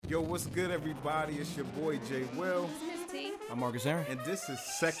Yo, what's good, everybody? It's your boy, Jay Will. Miss T. I'm Marcus Aaron. And this is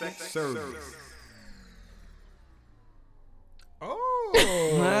Second Service. Oh.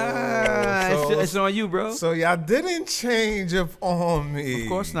 It's on you, bro. So y'all didn't change up on me. Of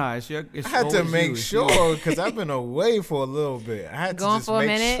course not. It's I had to always make you. It's sure because I've been away for a little bit. I had to Gone just for a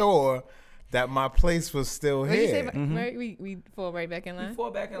make minute? sure that my place was still What did you say? here. Right, we fall right back in line. You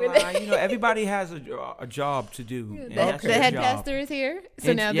fall back in line. You know, everybody has a job to do. and The, that's the your head job. pastor is here,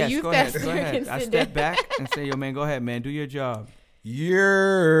 so now Yes, the youth go ahead, pastor go ahead. can I sit step down. back and say, yo, man, go ahead, man. Do your job.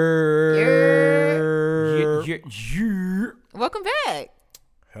 Welcome back.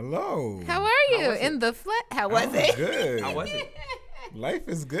 Hello. How are you? was it? In the flat? How was I'm it? good. How was it? Life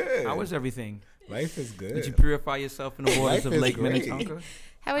is good. How was everything? Life is good. Did you purify yourself in the waters Life of is Lake great. Minnetonka?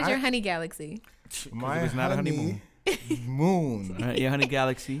 How was your honey galaxy? My it was not a honeymoon. moon. Your honey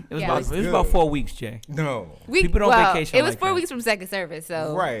galaxy. It was, Galaxy. about 4 weeks, Jay. No. People don't vacation It was like 4 that. weeks from second service,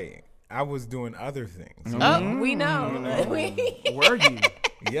 so Right. I was doing other things. Oh, we know. Were you?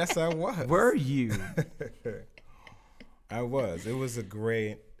 Yes, I was. Were you? I was. It was a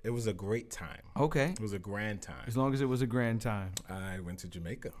great time. Okay. It was a grand time. As long as it was a grand time. I went to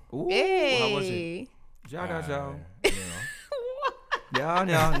Jamaica. Ooh, Hey. how was it? Y'all.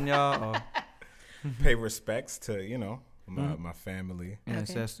 You know, Y'all. pay respects to, my family.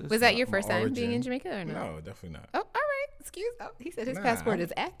 Ancestors. Was that your My first time being in origin. Jamaica or no? No, definitely not. Oh, all right. Excuse. Oh, he said his Nah, passport I'm-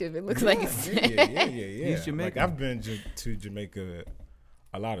 is active. It looks like it's. yeah. He's Jamaican. Like I've been to Jamaica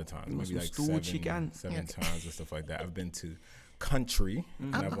a lot of times, maybe some like stew chicken. seven times and stuff like that. I've been to country,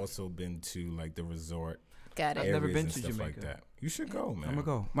 and I've also been to like the resort Got I've it. areas never been and to stuff like Jamaica. that. You should go, man. I'm gonna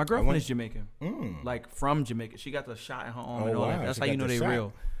go. My girlfriend went- is Jamaican, like from Jamaica. She got the shot in her arm and all that. That's she how you got know the they shot.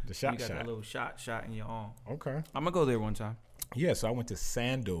 real. The You shot got that shot. little shot in your arm. Okay. I'm gonna go there one time. Yeah, so I went to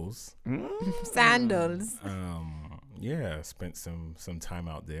Sandals. Sandals. Yeah, spent some time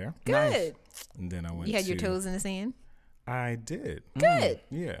out there, Good. and then I went. You had your to- toes in the sand. I did. Good.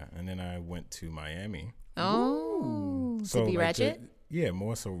 Yeah, and then I went to Miami. Oh, to be like, ratchet. yeah,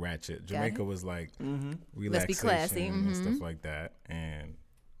 more so ratchet. Jamaica was like Let's be classy. relaxation and stuff like that, and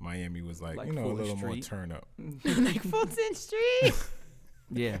Miami was like, Like a Fulton little more Street. turn up. Like Fulton Street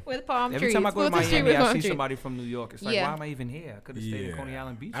Yeah. with palm Every trees. time I go to Fulton Street Miami, with I palm see trees. somebody from New York. It's like, Yeah. why am I even here? I could have stayed at Coney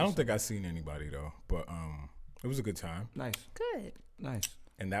Island Beach. I don't think I've seen anybody though, but it was a good time, Nice, Good. nice.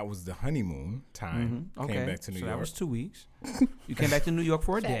 and that was the honeymoon time. Okay. Came back to New so York. that was 2 weeks. You came back to New York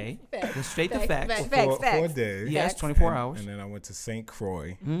for a day. Facts. Let's state the Facts, facts. facts. for a day. Yes, Facts. 24 hours. And then I went to St.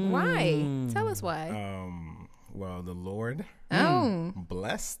 Croix. Why? Tell us why. Well, the Lord Oh.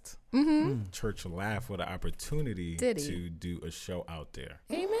 blessed Church Laugh with an opportunity Did he? to do a show out there.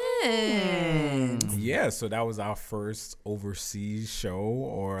 Amen. Yeah, so that was our first overseas show,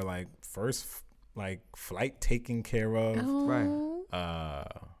 or like first flight taken care of. Right.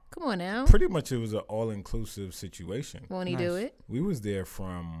 Come on now. Pretty much it was an all-inclusive situation. Won't he do Nice. it? We was there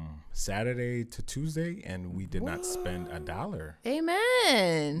from Saturday to Tuesday, and we did not spend $1.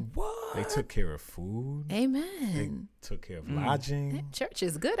 Amen. What? They took care of food. They Amen. took care of lodging. Church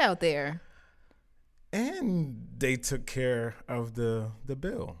is good out there. And they took care of the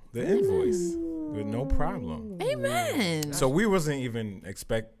bill, the invoice, with no problem. Amen. So we wasn't even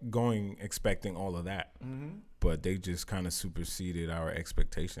expecting all of that, but they just kind of superseded our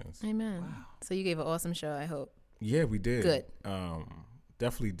expectations. Amen. So you gave an awesome show, I hope. Yeah, we did. Good.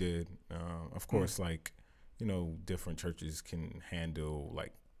 Definitely did. Of course, different churches can handle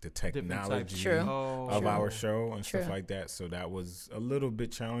like the technology True. of True. our show and stuff True. like that. So that was a little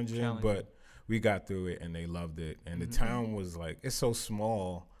bit challenging, but we got through it and they loved it. And the town was like, it's so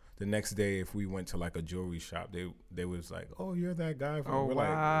small. The next day, if we went to like a jewelry shop, they was like, "Oh, you're that guy." From, Oh, we're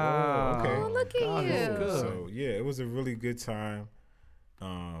wow. like, "Whoa, okay." Oh, look at God is you. good. So yeah, it was a really good time,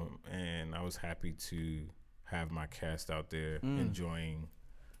 and I was happy to have my cast out there enjoying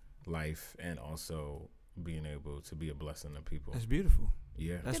life and also being able to be a blessing to people. That's beautiful.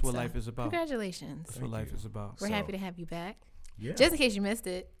 Yeah, That's Good what stuff. life is about. Congratulations. That's what life is about. We're So- happy to have you back. yeah. Just in case you missed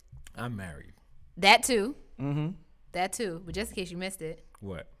it. I'm married. That too. Mm-hmm. That too. But just in case you missed it,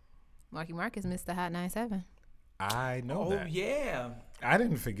 What? Marky Marcus missed the Hot 97. I know Oh that. yeah. I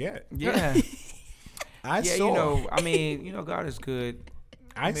didn't forget. Yeah. I Yeah, saw. God is good.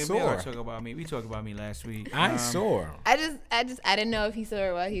 I We saw. gotta talk about me. We talked about me last week. I saw. I didn't know if he saw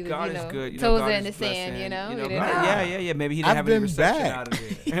it while he was, God is good. toes God in is the sand, blessing. We didn't God- know. Yeah. Maybe he didn't I've have any been reception back. out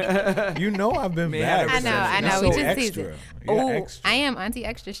of it. You know I've been Man, back. I know, I You're know. so We just teased extra. it. You're Oh, extra. I am Auntie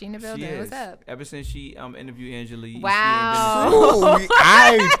Extra. She in the She building. What's is. up? Ever since she interviewed Angelique. Wow. Ooh,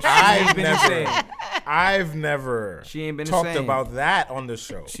 I've been the same. I've never She ain't been the talked same. about that on the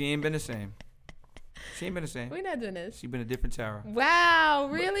show. She ain't been the same. She ain't been the same. We're not doing this. She been a different Tara. Wow,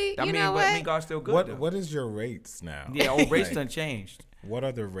 really? I You mean, know but I mean, what? God's still good. though. What is your rates now? Yeah, old rates Like, done changed. What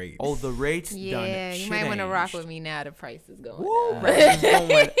are the rates? Oh, the rates done Yeah, you might want to rock changed. with me now. The price is going Woo, up. prices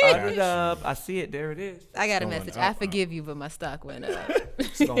going Gotcha. up. I see it. There it is. I got a going message. up, I up. forgive you, but my stock went up.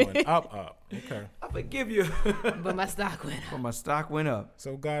 It's going up. Okay. I forgive you. But my stock went But up. my stock went up.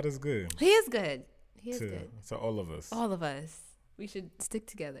 So God is good He is good. He is to good. all of us. All of us. We should stick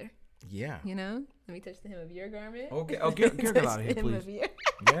together. Yeah. You know? Let me touch the hem of your garment. Okay. Oh, get Touch out of the here, hem please. of your-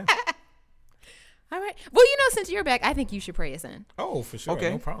 Yeah. All right. Well, you know, since you're back, I think you should pray us in. Oh, for sure. Okay.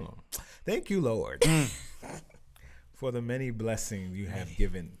 No problem. Thank you, Lord, for the many blessings you have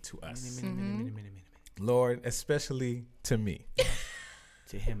given to us. Lord, especially to me,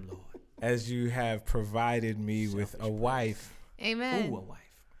 To him, Lord. as you have provided me with a wife Amen. Ooh, a wife.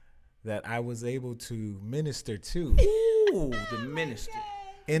 that I was able to minister to Ooh, the minister.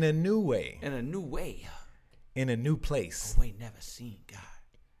 in a new way, In a new way. in a new place. We ain't never seen God.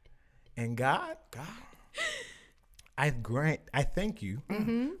 And God, God. I thank you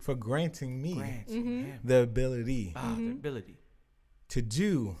for granting me Granting him. the ability The ability to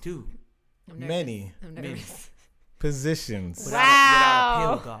do to. I'm nervous. many I'm nervous. positions Without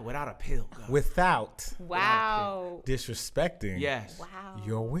Wow. a pill, God. Without a pill, God. without Wow. disrespecting Yes. Wow.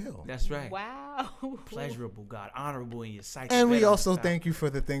 your will. That's right. Wow. Pleasurable, God. Honorable in your sight. And we Better also understand. thank you for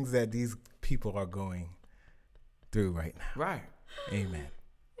the things that these people are going through right now. Right. Amen.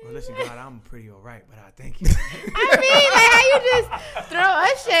 Well, listen, God, I'm pretty all right, but I thank you. I mean, like how you just throw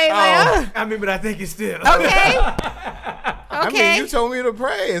us shade, like, I mean, but I think you still. okay, I okay. mean, you told me to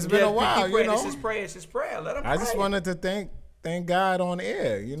pray. It's been Yeah, a while, keep praying. you This know. is prayer. It's his prayer. Let him pray. I just wanted to thank God on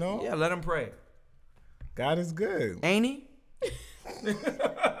air, you know. Yeah, let him pray. God is good. Ain't he?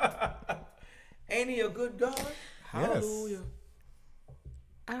 Ain't he a good God? Hallelujah.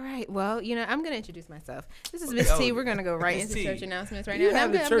 All right. Well, you know, I'm gonna introduce myself. This is Miss T. We're gonna go right Miss into T. church announcements right You now. No, have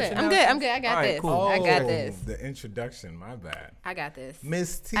I'm the good. I'm church good. I'm good. I'm good. I got All right, this. cool. I got this. The introduction, my bad. I got this.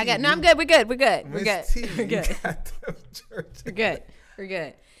 Miss T. I got. No, I'm good. We're good. We're good. We're good. Miss T, We're you good. got the church. We're good. We're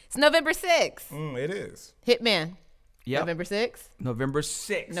good. It's November 6th. It is. Hitman. Yep. November 6th. November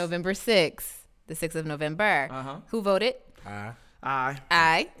 6th. November 6th. The 6th of November. Uh-huh. Who voted? I.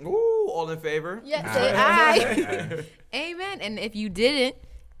 I. Ooh, all in favor? Yes, say I. Amen. And if you didn't,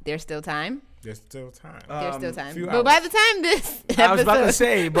 there's still time. There's still time. There's still time. few But by hours. the time this episode, I was about to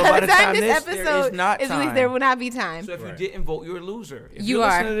say, but by the time this this, there episode is not is released, time. there will not be time. So if Right. you didn't vote, you're a loser. If You you're are.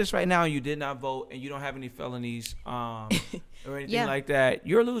 listening to this right now and you did not vote and you don't have any felonies or anything Yeah. like that,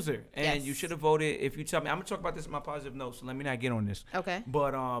 you're a loser. And Yes. you should have voted. If you tell me, I'm going to talk about this in my positive notes, so let me not get on this. Okay.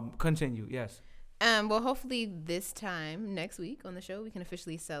 But continue, yes. Well, hopefully this time next week on the show, we can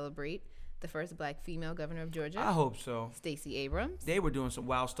officially celebrate the first Black female governor of Georgia, I hope so. Stacey Abrams. They were doing some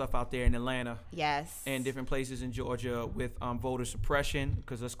wild stuff out there in Atlanta Yes. and different places in Georgia with voter suppression,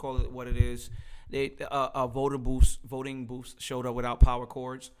 because let's call it what it is. They voting booths showed up without power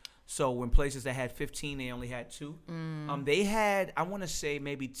cords. So when places that had 15, they only had 2. They had, I want to say,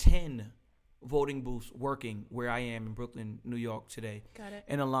 maybe 10 voting booths working where I am in Brooklyn, New York today. Got it.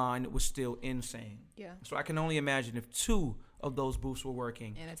 And the line was still insane. Yeah. So I can only imagine if 2 of those booths were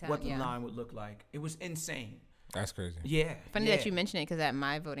working, In a town, what the yeah. line would look like. It was insane. That's crazy. Yeah. Funny yeah. that you mentioned it because at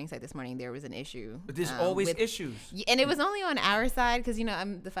my voting site this morning there was an issue. But there's always with- issues. And it was only on our side because, you know,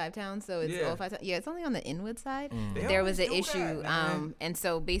 I'm the 5 towns, so it's Yeah. all 5 towns. Yeah, it's only on the Inwood side. They There was always an do issue. that, man. And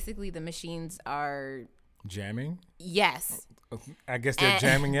so basically the machines are, Jamming? yes. I guess they're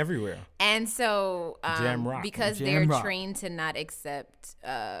jamming everywhere. And so Jam rock. because Jam they're rock. trained to not accept,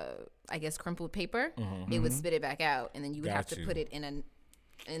 I guess, crumpled paper, it would spit it back out. And then you would have Got to you. put it in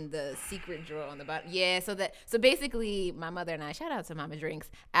the secret drawer on the bottom. Yeah, so basically my mother and I, shout out to Mama Drinks,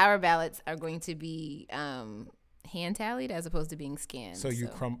 our ballots are going to be hand tallied as opposed to being scanned. So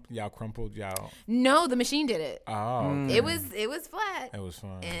y'all crumpled y'all. No, the machine did it. Oh, It was flat. that was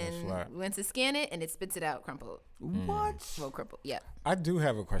fun. It was And flat. we went to scan it and it spits it out crumpled. What? Well, crumpled. Yeah. I do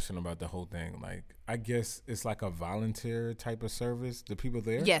have a question about the whole thing. Like, I guess it's like a volunteer type of service. The people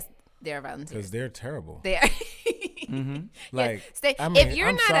there, Yes, they're volunteers. because they're terrible. They are. Like, stay. I mean, If you're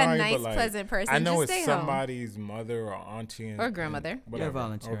I'm not sorry, a nice, but, like, pleasant person, I know just it's stay home. somebody's mother or auntie Or grandmother. They're whatever,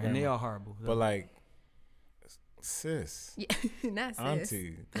 volunteer, or and they grandma. are horrible. But like, sis, Yeah, not sis.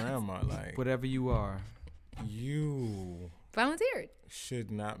 auntie, grandma, like, Whatever you are. you Volunteered.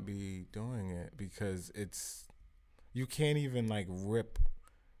 should not be doing it because you can't even like rip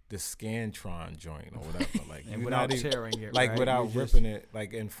the Scantron joint or whatever, like And you're without not even, tearing it, like right? without You just- ripping it,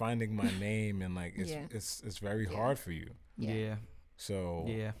 like and finding my name and like Yeah. it's very hard for you. Yeah. So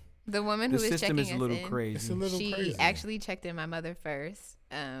Yeah. The woman The who was system checking is a little us in, crazy. it's a little she crazy. actually checked in my mother first,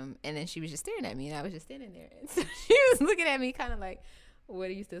 And then she was just staring at me, and I was just standing there. And so she was looking at me kind of like, what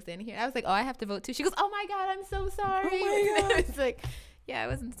are you still standing here? I was like, oh, I have to vote too. She goes, oh my God, I'm so sorry. Oh my God. It's like, yeah, I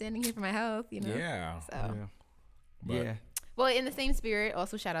wasn't standing here for my health, you know? Yeah. So, But Yeah. well, in the same spirit,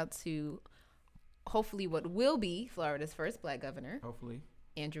 also shout out to hopefully what will be Florida's first Black governor, Hopefully.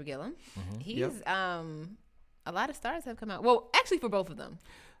 Andrew Gillum. He's, Yep. a lot of stars have come out. Well, actually for both of them.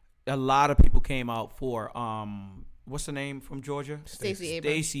 A lot of people came out for what's the name from Georgia? Stacey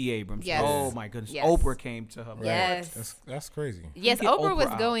Abrams. Stacey Abrams. Yes. Oh my goodness. Yes. Oprah came to her. Yes. that's crazy. Yes, You get Oprah was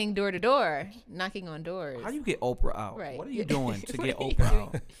Oprah out. going door to door, knocking on doors. How do you get Oprah out? Right. What are you doing to What get are you Oprah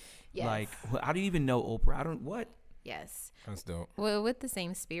out? doing? Yes. Like, how do you even know Oprah? I don't. What? Yes. That's dope. Well, with the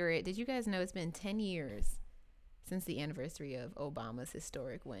same spirit, did you guys know it's been 10 years since the anniversary of Obama's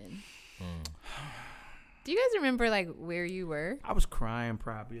historic win? Do you guys remember like where you were? I was crying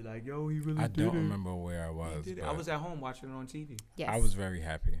probably. Like, yo, he really I did don't it. remember where I was. He did it. I but was at home watching it on TV. Yes. I was very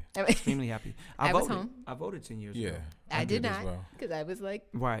happy. Extremely happy. I was voted. home. I voted 10 years Yeah. ago. I did as not, well. because I was like,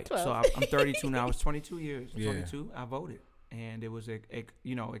 Right. 12. So I'm 32 now. I was 22 years. Yeah. 22. I voted, and it was a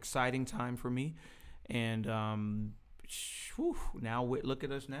exciting time for me. And whew, now look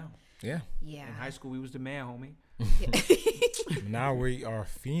at us now. Yeah. yeah. In high school, we was the man, homie. Now we are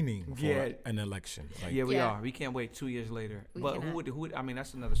fiending for Yeah. an election. Like, Yeah, we Yeah. are. We can't wait 2 years later. We But cannot. who would? I mean,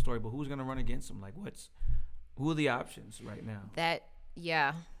 that's another story. But who's gonna run against him? Like, who are the options right now? That,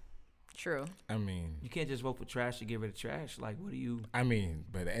 yeah, true. I mean, You can't just vote for trash to get rid of trash. Like, what do you?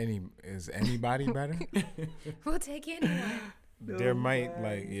 but is anybody better? We'll take anyone. There might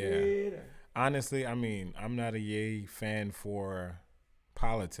Honestly, I mean, I'm not a Ye fan for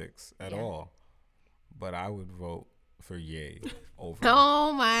politics at Yeah. all, but I would vote for Ye over.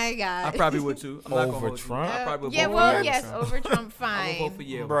 Oh my God. I probably would too. I'm not gonna Over hold you. Trump? I probably would yeah, vote well, for yes, Trump. over Trump, I would fine. vote for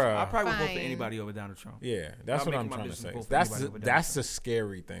yeah. Bruh. I probably would vote for Fine. anybody over Donald Trump. Yeah, that's I'll what I'm make my trying to business say. vote for That's anybody over Donald that's the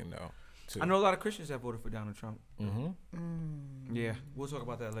scary thing, though. Too. I know a lot of Christians that voted for Donald Trump. Mm-hmm. Yeah, we'll talk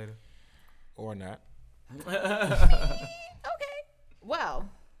about that later. Or not. Okay. Well,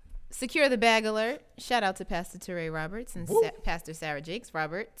 secure the bag alert. Shout out to Pastor Teray Roberts and Pastor Sarah Jakes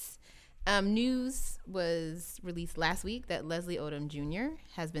Roberts. News was released last week that Leslie Odom Jr.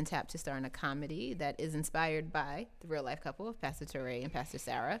 has been tapped to star in a comedy that is inspired by the real life couple of Pastor Teray and Pastor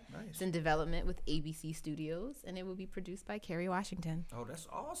Sarah. Nice. It's in development with ABC Studios, and it will be produced by Kerry Washington. Oh, that's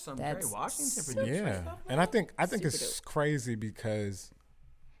awesome. That's Kerry Washington super produced that Yeah, stuff, and man. I think Super it's crazy because,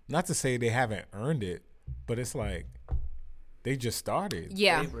 not to say they haven't earned it, but it's like they just started.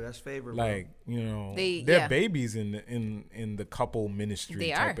 Yeah, That's favorite. Like, you know, They- they're yeah. babies in the couple ministry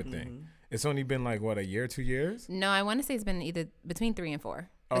They type are. of thing. Mm-hmm. It's only been like what, a year, 2 years? no, I want to say it's been either between 3 and 4.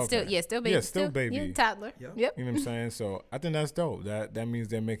 But still, Okay. still baby. Yeah, still baby. Yeah, toddler. Yep. Yep. You know what I'm saying? So I think that's dope. That means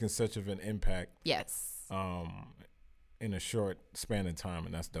they're making such of an impact Yes. in a short span of time,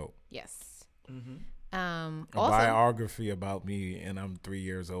 and that's dope. Yes. Mm-hmm. A Also, biography about me, and I'm 3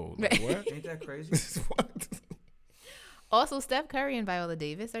 years old. Like, what? Ain't that crazy? What? also, Steph Curry and Viola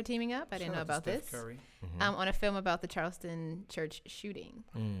Davis are teaming up. I didn't know Shout out to about Steph this. Curry. On a film about the Charleston church shooting.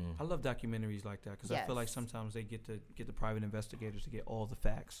 Mm. I love documentaries like that because I feel like Yes. sometimes they get the private investigators to get all the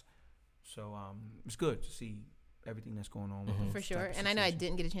facts. So it's good to see everything that's going on with those For type sure. of And I know I situations.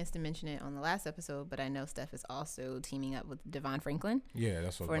 didn't get a chance to mention it on the last episode, but I know Steph is also teaming up with Devon Franklin Yeah,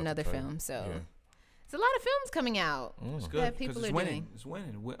 that's what for I'm about to another tell you. film. So Yeah. it's a lot of films coming out. It's Mm. good that 'cause people it's are winning. doing. It's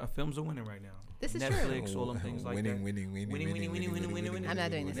winning. Films are winning right now. This is true. Netflix, all them things like winning, that. winning. I'm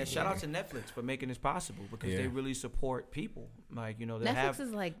not doing this And again. shout out to Netflix for making this possible because they Yeah. really support people. Like, they Netflix have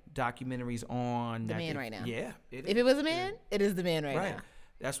is like documentaries on the that man they- right now. Yeah. if it was a man, it is the man right now.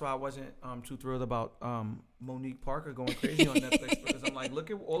 That's why I wasn't too thrilled about Monique Parker going crazy on Netflix because I'm like, look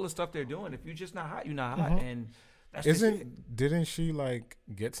at all the stuff they're doing. If you're just not hot, you're not hot. And that's just it. Didn't she like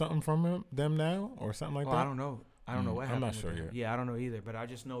get something from them now or something like Oh, that? I don't know. I don't know what I'm happened. not with sure that. yet. Yeah, I don't know either. But I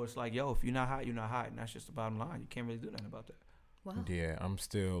just know it's like, yo, if you're not hot, you're not hot, and that's just the bottom line. You can't really do nothing about that. Wow. Yeah, I'm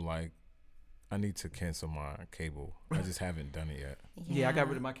still like, I need to cancel my cable. I just haven't done it yet. Yeah, I got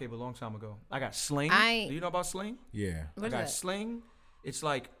rid of my cable a long time ago. I got Sling. I- Do you know about Sling? Yeah. What I is got that? Sling. It's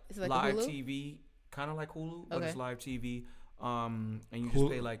like, Is it like a live Hulu? TV, kind of like Hulu, but Okay. it's live TV. And you just Hulu-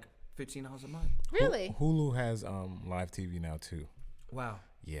 pay like $15 a month. Really? Hulu has live TV now too. Wow.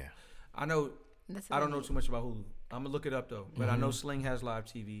 Yeah. I know. That's I don't know amazing. too much about Hulu. I'm gonna look it up though. But I know Sling has live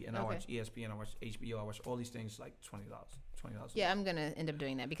TV, and I Okay. watch ESPN, I watch HBO, I watch all these things like $20. $20. Yeah, I'm gonna end up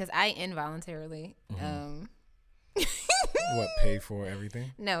doing that because I involuntarily What, pay for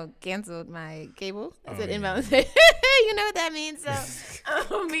everything? canceled my cable. I said yeah. involuntary. you know what that means.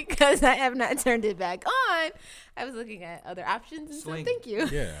 So, because I have not turned it back on, I was looking at other options. And so, Sling. thank you.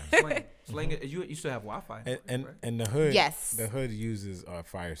 Yeah. Sling it. You still have Wi-Fi. And the hood. Yes. The hood uses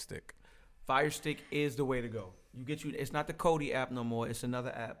Fire Stick. Fire Stick is the way to go. It's not the Kodi app no more. It's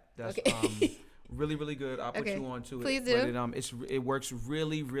another app that's Okay. really, really good. I'll put Okay. you on to it. Please do. But it works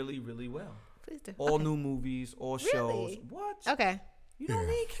really, really, really well. Please do. All Okay. new movies, all shows. Really? What? Okay. You don't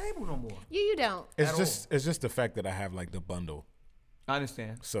need cable no more. You don't. It's just the fact that I have like the bundle. I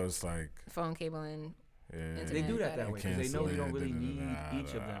understand. So it's like Phone cable and yeah, They do that Got way it. because they know you don't cancel it, really need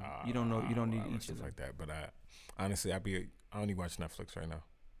each of them. You don't know. You don't need each stuff of them. like that. But I honestly, I only watch Netflix right now.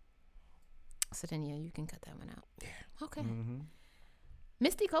 So then, yeah, you can cut that one out. Yeah. Okay. Mm-hmm.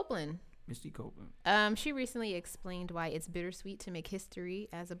 Misty Copeland. Misty Copeland. She recently explained why it's bittersweet to make history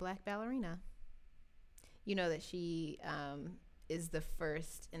as a black ballerina. You know that she is the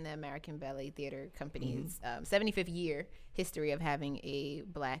first in the American Ballet Theater Company's 75th year history of having a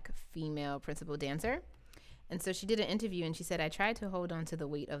black female principal dancer. And so she did an interview and she said, I tried to hold on to the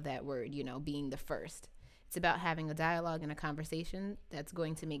weight of that word, being the first. It's about having a dialogue and a conversation that's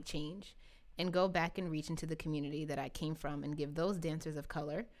going to make change and go back and reach into the community that I came from and give those dancers of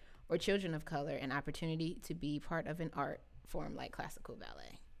color or children of color an opportunity to be part of an art form like classical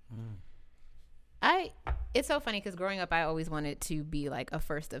ballet. It's so funny because growing up, I always wanted to be like a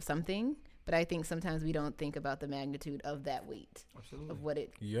first of something, but I think sometimes we don't think about the magnitude of that weight. Absolutely. Of what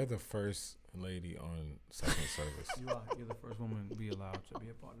it. You're the first lady on second service. You are. You're the first woman to be allowed to be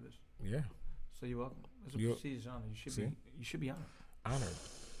a part of this. Yeah, So you're welcome. It's a You- prestigious honor. You should See? be. You should be honored.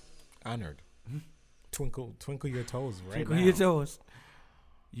 honored. Twinkle your toes right Twinkle now. your toes.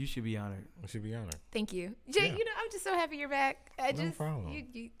 You should be honored. You should be honored. Thank you, Jay. Yeah. I'm just so happy you're back. No problem.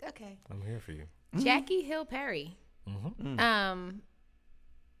 Okay. I'm here for you. Jackie Hill Perry. Mm-hmm.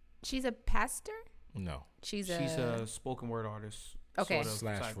 She's a pastor. No. She's She's a spoken word artist. Okay. Sort of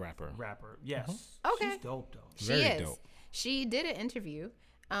Slash type rapper. Rapper. Yes. Okay. She's dope though. She Very is. dope. She did an interview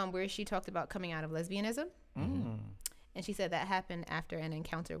where she talked about coming out of lesbianism. And she said that happened after an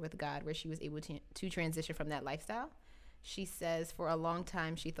encounter with God where she was able to transition from that lifestyle. She says for a long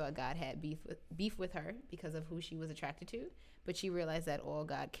time she thought God had beef with her because of who she was attracted to. But she realized that all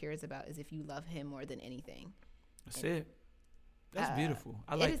God cares about is if you love him more than anything. That's it. That's beautiful.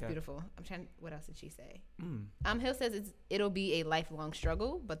 I like that. It is beautiful. What else did she say? Hill says it'll be a lifelong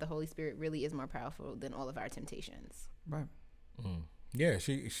struggle, but the Holy Spirit really is more powerful than all of our temptations. Right. Yeah,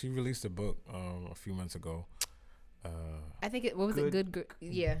 she released a book a few months ago. I think it good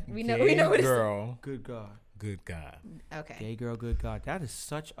yeah. We know Gay what it's girl, Good God. good God. Okay. Gay girl, good God. That is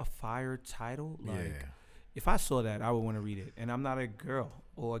such a fire title. Like, Yeah. if I saw that, I would want to read it. And I'm not a girl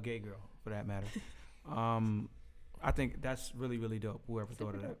or a gay girl, for that matter. I think that's really, really dope. Whoever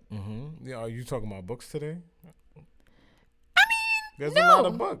thought of that. Mm-hmm. Yeah, are you talking about books today? There's No. a lot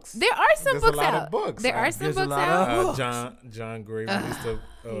of books. There are some There's books a lot out. of books. There are There's some a books lot out. of- John Gray released He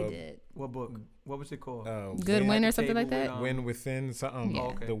a did. What book? What was it called? Good Win or At the something like table that. with, Win Within, something. Yeah.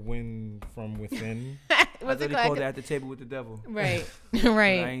 Okay. The Win from Within. I What's thought it he called called? it At the Table with the Devil. Right. But I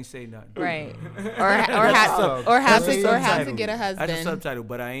right. ain't say nothing. Right. Or how That's a to subtitle. get a That's a husband. subtitle,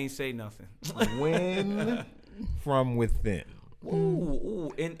 but I ain't say nothing. Win from Within.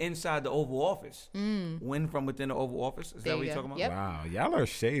 Ooh, inside the Oval Office. Win from within the Oval Office. Is There that what you you're go. talking about? Yep. Wow, y'all are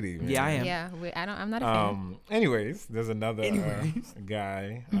shady, man. Yeah, I am. Yeah. I'm not a fan. Anyways, there's another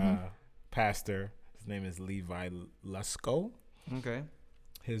guy, pastor. His name is Levi Lusko. Okay.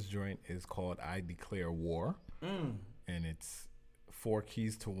 His joint is called I Declare War. And it's 4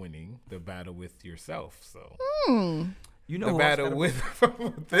 keys to winning the battle with yourself. So You know the who battle else with from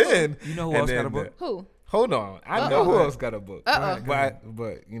within. You know who and else got then a book? Who? Hold on, I know who else got a book. But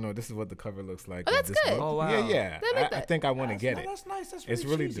this is what the cover looks like. Oh, of that's this good. book. Oh, wow. Yeah. They like I that. think I want to get it. That's nice. That's It's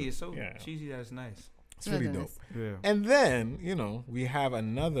really really cheesy. dope. It's so Yeah. cheesy that it's nice. It's really Oh, dope. goodness. Yeah. And then we have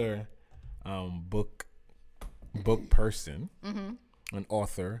another book person, an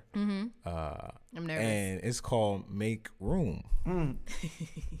author, I'm nervous. and it's called Make Room.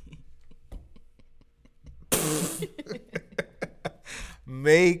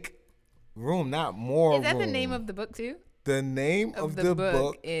 Make Room, not more. Is that the room. name of the book too? The name of the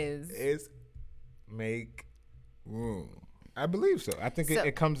book is Make Room. I believe so. I think So-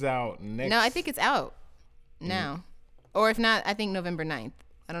 it comes out next. No, I think it's out now. Or if not, I think November 9th.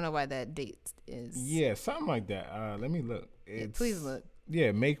 I don't know why that date is. Yeah, something like that. Let me look. It's, please look.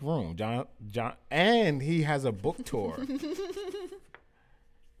 Yeah, Make Room. John, and he has a book tour.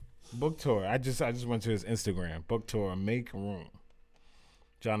 Book tour. I just went to his Instagram. Book tour. Make Room.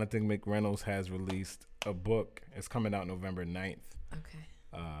 Jonathan McReynolds has released a book. It's coming out November 9th. Okay.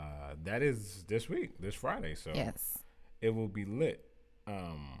 That is this week, this Friday. So Yes. it will be lit.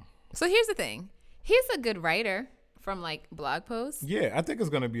 So here's the thing. He's a good writer from like blog posts. Yeah, I think it's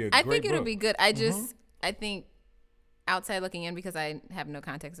gonna be I great think it'll book. be good. I think outside looking in, because I have no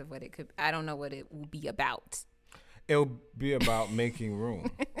context of what it could. I don't know what it will be about. It'll be about making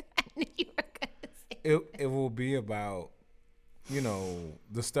room. I knew you were gonna say. It will be about, you know,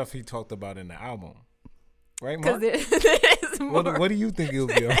 the stuff he talked about in the album, right, Mark? There's more. What do you think it'll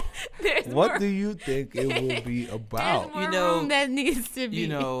be about? There's What more. do you think it will be There's about? more You know- room that needs to be. You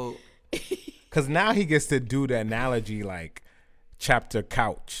know, Because now he gets to do the analogy like chapter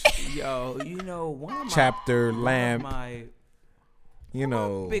couch, yo, you know, one of my, chapter one of lamp, my you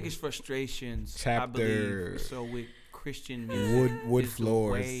know, biggest frustrations, I chapter believe, so with Christian music, wood is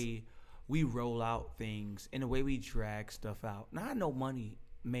floors. the way we roll out things and the way we drag stuff out. Now I know money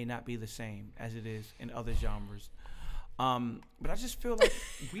may not be the same as it is in other genres, but I just feel like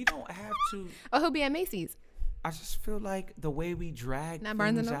we don't have to. Oh, he'll be at Macy's. I just feel like the way we drag Not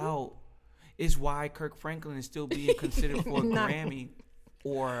Barnes and things Noble? out is why Kirk Franklin is still being considered for a Not- Grammy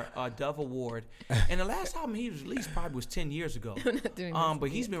or a Dove Award. And the last album he released probably was 10 years ago. Not doing this. But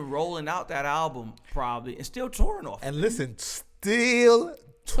he's been rolling out that album probably and still touring off. And listen, still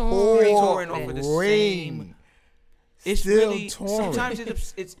Touring off of the same. It's Still really touring. sometimes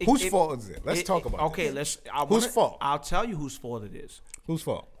it's Whose fault is it? Let's talk about Okay, this. whose fault? I'll tell you whose fault it is. Whose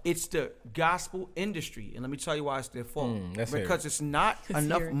fault? It's the gospel industry, and let me tell you why it's their fault. let's hear Because it. it's not Let's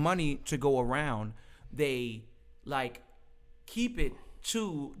enough hear it. money to go around. They like keep it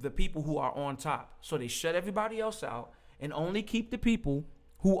to the people who are on top, so they shut everybody else out and only keep the people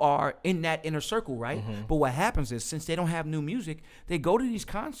who are in that inner circle, right? But what happens is, since they don't have new music, they go to these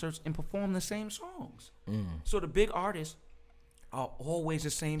concerts and perform the same songs. So the big artists are always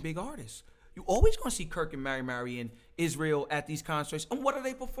the same big artists. You always gonna see Kirk and Mary and Israel at these concerts. And what are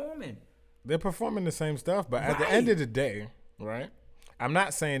they performing? They're performing the same stuff, but at the Right. end of the day, right? I'm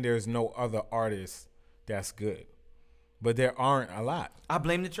not saying there's no other artist that's good, but there aren't a lot. I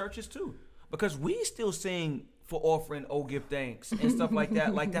blame the churches too, because we still sing for offering, oh give thanks and stuff like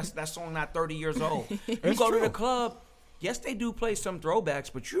that. Like that song not 30 years old. You It's go to true. the club. Yes, they do play some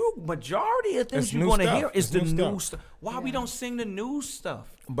throwbacks, but majority of things It's you're new gonna stuff. hear is It's the new new stuff. stuff. Why we don't sing the new stuff?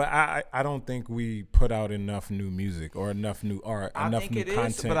 But I don't think we put out enough new music or enough new art, I enough think new it is,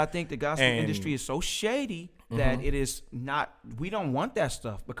 content. but I think the gospel And- industry is so shady that it is not. We don't want that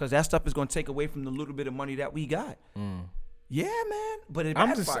stuff because that stuff is going to take away from the little bit of money that we got. Yeah, man. But it I'm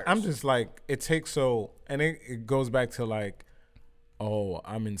backfires. just like, it takes so, and it goes back to like, oh,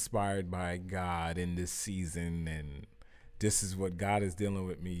 I'm inspired by God in this season, and this is what God is dealing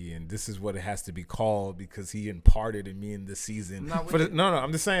with me, and this is what it has to be called because He imparted in me in this season. I'm not with For the, you. no,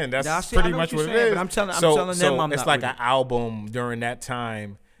 I'm just saying that's Nah, see, pretty I know much what what you're it saying, is. but I'm telling them so I'm it's not like with an album during that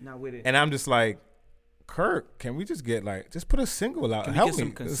time, not with it. and I'm just like, Kirk, can we just get like, just put a single out? Can we Help get some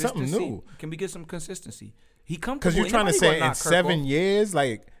me, consistency? something new. Can we get some consistency? He comfortable. Because you're trying to Ain't say nobody gonna in knock Kirk 7 off. years,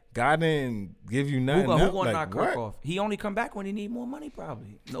 like God didn't give you nothing. Who gonna like, knock Kirk what? off? He only come back when he need more money,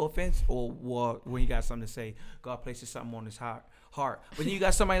 probably. No offense, or when he got something to say. God places something on his heart. But then you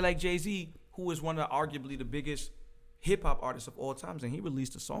got somebody like Jay-Z, who is one of arguably the biggest hip hop artists of all times, and he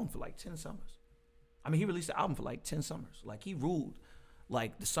released a song for like 10 summers. I mean, he released an album for like 10 summers. Like he ruled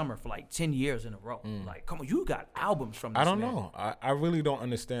like the summer for like 10 years in a row. Like, come on, you got albums from this I don't man. know. I really don't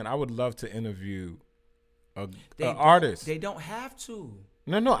understand. I would love to interview a They artist. They don't have to.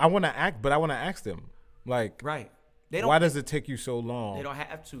 No. I want to ask them. Like, Right. They don't. why does it take you so long? They don't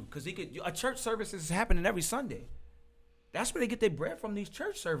have to, because a church service is happening every Sunday. That's where they get their bread from, these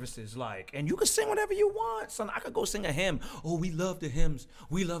church services. Like, and you can sing whatever you want, son. I could go sing a hymn. Oh, we love the hymns.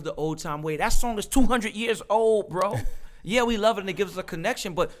 We love the old time way. That song is 200 years old, bro. Yeah, we love it and it gives us a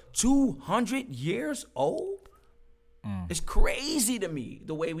connection, but 200 years old? It's crazy to me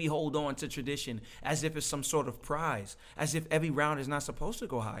the way we hold on to tradition as if it's some sort of prize, as if every round is not supposed to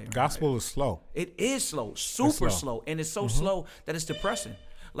go higher. and Gospel is slow. It is slow, super slow. slow, and it's so slow that it's depressing.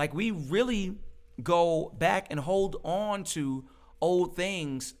 Like we really go back and hold on to old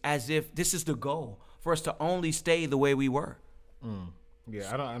things as if this is the goal for us to only stay the way we were. Yeah,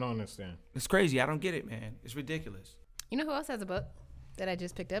 I don't understand. It's crazy. I don't get it, man. It's ridiculous. You know who else has a book that I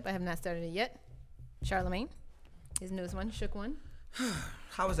just picked up? I have not started it yet. Charlemagne, his newest one, Shook One.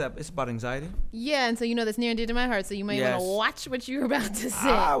 How is that? It's about anxiety. Yeah, and so you know that's near and dear to my heart. So you might want Yes. to watch what you're about to say.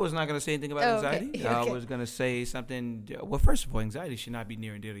 I was not going to say anything about Oh, okay. anxiety. Okay. I was going to say something. Well, first of all, anxiety should not be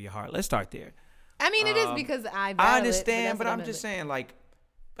near and dear to your heart. Let's start there. I mean, it is because I. I battle understand, it, but that's I'm what just saying, like,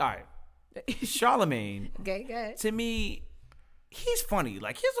 all right, Charlemagne. Okay, go ahead. To me, he's funny.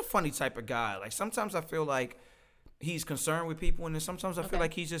 Like, he's a funny type of guy. Like, sometimes I feel like he's concerned with people, and then sometimes I feel Okay.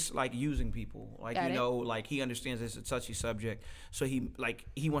 like he's just like using people, like Got you it. know, like he understands it's a touchy subject, so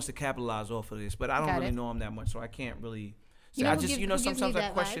he wants to capitalize off of this. But I don't Got really it. know him that much, so I can't really. You know I who just gives- you know who gives me sometimes I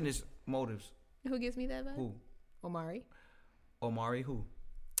that question vibe? his motives. Who gives me that vibe? Who? Omari. Omari? Who?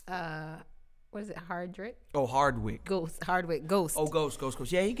 What is it? Hardwick. Oh, Hardwick. Hardwick. Ghost. Oh, Ghost.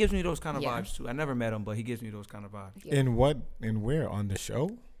 Yeah, he gives me those kind of Yeah. vibes too. I never met him, but he gives me those kind of vibes. Yeah. In what? In where? On the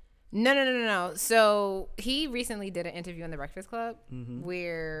show? No. So he recently did an interview on the Breakfast Club Mm-hmm.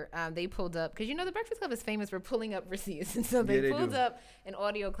 where they pulled up, because you know the Breakfast Club is famous for pulling up receipts, and so they Yeah, they pulled do. up an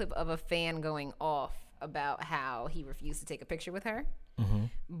audio clip of a fan going off about how he refused to take a picture with her.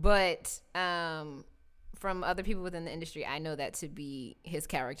 But from other people within the industry, I know that to be his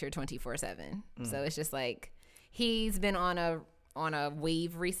character 24/7. So it's just like he's been on a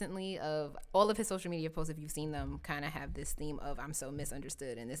wave recently of all of his social media posts, if you've seen them, kind of have this theme of I'm so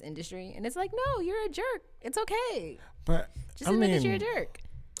misunderstood in this industry, and it's like, no, you're a jerk. It's okay. But Just I admit mean, that you're a jerk.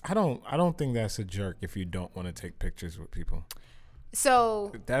 I don't think that's a jerk if you don't want to take pictures with people.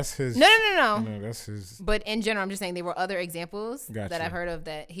 So That's his. no. No, that's his. But in general, I'm just saying there were other examples Gotcha. that I've heard of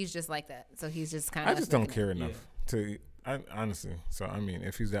that he's just like that. So he's just kind of. I just don't care enough to. Honestly. So I mean,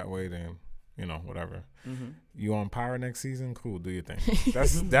 if he's that way, then whatever. You on Power next season? Cool, do your thing.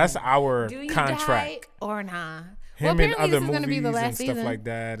 That's our Do you contract. die or nah? Him well, and apparently other this is gonna movies be the last and stuff season. like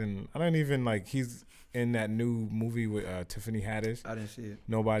that, and I don't even like. He's in that new movie with Tiffany Haddish. I didn't see it.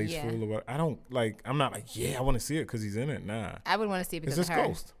 Nobody's Yeah. fool or what. I don't like. I'm not like. Yeah, I want to see it because he's in it. Nah, I would want to see it it's because just of her.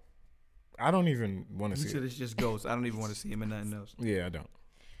 Ghost. I don't even want to You see said it. it's just Ghost. I don't even want to see him in nothing else. Yeah, I don't.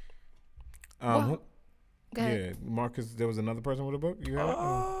 Well, Go ahead. Yeah, Marcus. There was another person with a book. You have it?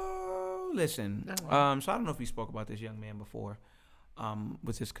 Oh, listen. Go So I don't know if we spoke about this young man before,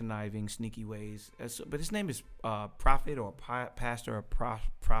 with his conniving, sneaky ways. But his name is Prophet or Pastor or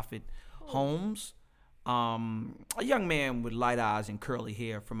Prophet Holmes. A young man with light eyes and curly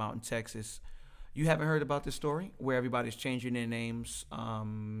hair from out in Texas. You haven't heard about this story where everybody's changing their names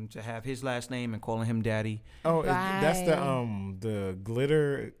to have his last name and calling him daddy? Oh, that's Right. the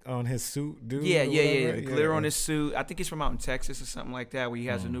glitter on his suit, dude. Yeah. or whatever? The glitter on his suit. I think he's from out in Texas or something like that, where he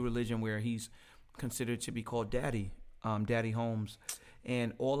has a new religion where he's considered to be called Daddy, Daddy Holmes.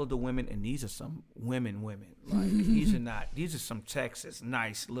 And all of the women, and these are some women. Like these are some Texas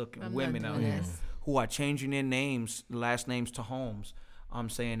nice looking I'm women not out doing here this. who are changing their names, last names to Holmes.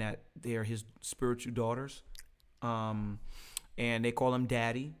 Saying that they're his spiritual daughters. And they call him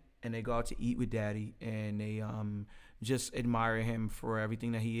Daddy, and they go out to eat with Daddy, and they just admire him for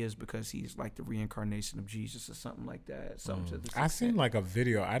everything that he is because he's like the reincarnation of Jesus or something like that. Something to this I extent. seen like a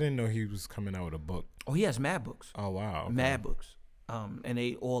video. I didn't know he was coming out with a book. Oh, he has mad books. Oh wow, okay. Mad books. And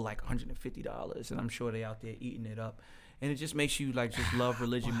they all like $150, and I'm sure they out there eating it up. And it just makes you like just love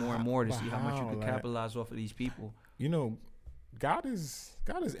religion more and more to see how much you Wow, can like- capitalize off of these people, God is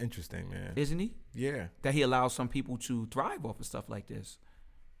interesting, man. isn't he? Yeah. That he allows some people to thrive off of stuff like this.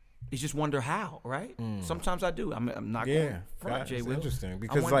 You just wonder how, right? Sometimes I do. I'm not going Yeah, to front, Jay that's Will. interesting I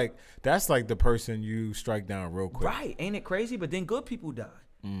because wonder- like that's like the person you strike down real quick. Right, ain't it crazy? But then good people die.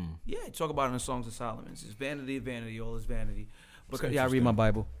 Yeah, talk about it in the Songs of Solomon. It's vanity, vanity, all is vanity. Because I read my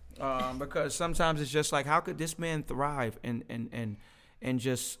Bible. Because sometimes it's just like, how could this man thrive and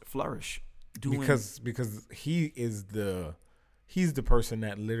just flourish? Because he's the person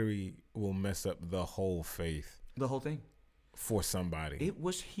that literally will mess up the whole faith the whole thing. for somebody. It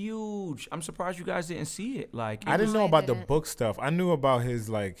was huge. I'm surprised you guys didn't see it. Like, I didn't know I about the didn't. book stuff. I knew about his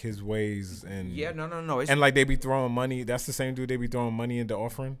ways and yeah, no. It's, and like they be throwing money. That's the same dude they be throwing money into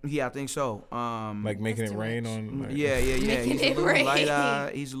offering, yeah, I think so. like making That's it too rain much. on. Like, Yeah. Making He's a it little rain.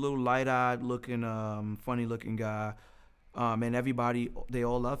 light-eyed. He's a little light-eyed looking, funny-looking guy. And everybody, they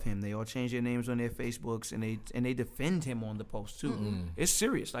all love him. They all change their names on their Facebooks, and they defend him on the post too. It's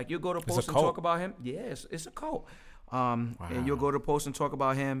serious. Like, you'll go to a post and cult. talk about him. Yes, it's a cult. And you'll go to post and talk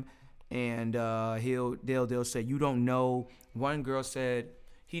about him, and they'll say, you don't know. One girl said,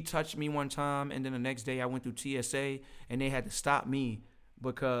 he touched me one time, and then the next day I went through TSA, and they had to stop me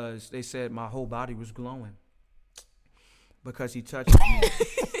because they said my whole body was glowing because he touched me.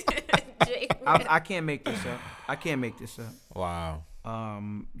 Jay, I can't make this up. Wow.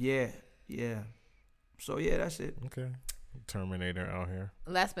 Yeah. So yeah, that's it. Okay. Terminator out here.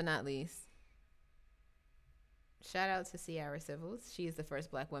 Last but not least, shout out to Ciara Civils. She is the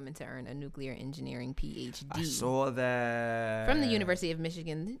first Black woman to earn a nuclear engineering PhD I saw that from the University of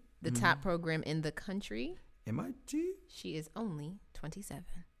Michigan, the top program in the country. MIT. She is only 27.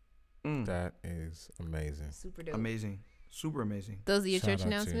 That is amazing. Super dope. Amazing, super amazing. Those are your Shout church out to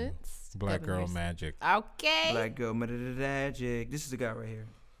announcements. Black Girl Governors. Magic. Okay. Black girl, magic. This is the guy right here.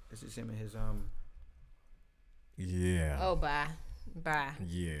 This is him and his Yeah. Oh, bye.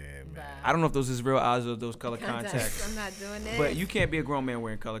 Yeah, man. Bye. I don't know if those is real eyes or those color contacts. I'm not doing it. But you can't be a grown man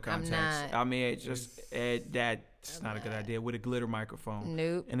wearing color I'm contacts. not. I mean, that's not a good idea with a glitter microphone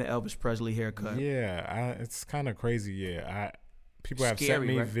Nope. and the Elvis Presley haircut. Yeah, it's kind of crazy. Yeah, people have sent Scary,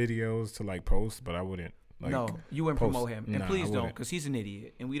 me right? videos to like post, but I wouldn't. Like, No, you wouldn't post- promote him. And Nah, please I don't, wouldn't. because he's an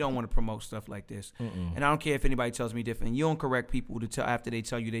idiot. And we don't want to promote stuff like this. Mm-mm. And I don't care if anybody tells me different. You don't correct people to tell after they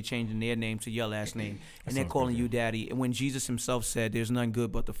tell you they changing their name to your last name. And they're sounds calling crazy. you daddy. And when Jesus himself said, there's none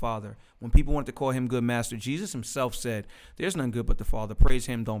good but the Father. When people wanted to call him good master, Jesus himself said, there's none good but the Father. Praise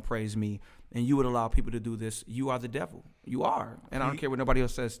him, don't praise me. And you would allow people to do this. You are the devil. You are. And I don't care what nobody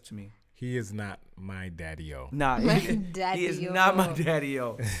else says to me. He is not my daddy-o. Nah, My he is daddy-o. not my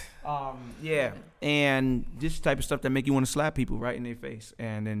daddy-o. Yeah, and this type of stuff that make you want to slap people right in their face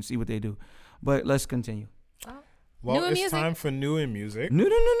and then see what they do. But let's continue. Well, New in it's music? time for new in music. No. That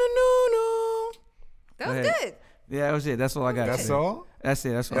Go was ahead. good. Yeah, that was it. That's all I got. That's today. all. That's it.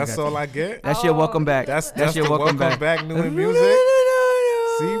 That's all. That's I got all I get. That's your welcome back. That's your the welcome back. New in music.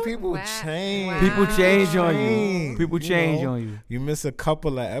 See, people Wow. change. People change on you. Change. People You change know, on you. You miss a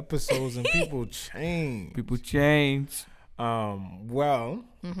couple of episodes and people change. People change. Well,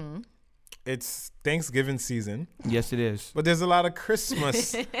 it's Thanksgiving season, Yes, it is. but there's a lot of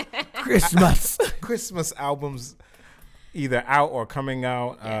Christmas Christmas. albums either out or coming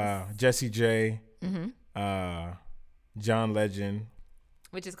out. Yes. Jessie J, Mm-hmm. John Legend.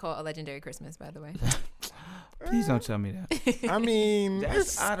 Which is called A Legendary Christmas, by the way. Please don't tell me that. I mean,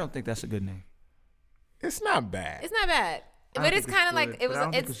 I don't think that's a good name. it's not bad. It's not bad. I But think it's it's kind of good, like, it but was. I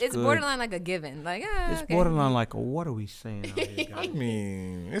don't think It's it's good. borderline like a given. Like, It's okay. borderline like, what are we saying out here, I guys?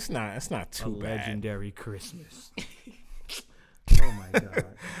 mean, it's not A too bad. legendary Christmas. Oh my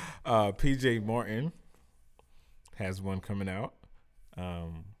God. PJ Morton has one coming out.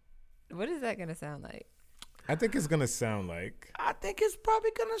 What is that gonna sound like? I think it's gonna sound like. I think it's probably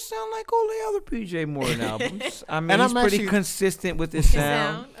gonna sound like all the other PJ Morton albums. I mean, And he's I'm pretty actually- consistent with his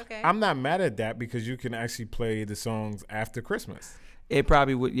sound. Okay. I'm not mad at that because you can actually play the songs after Christmas. It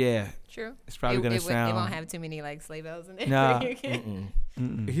probably would. Yeah, True. it's probably gonna It sound. won't have too many like sleigh bells in it. Nah. You can-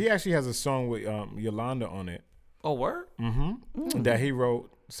 Mm-mm. He actually has a song with Yolanda on it. Oh, word? That he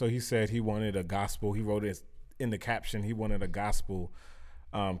wrote. So he said he wanted a gospel. He wrote it in the caption. He wanted a gospel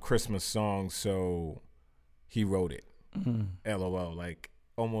Christmas song, so he wrote it. LOL, like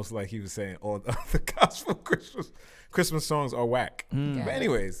almost like he was saying all the other gospel Christmas songs are whack. Mm. But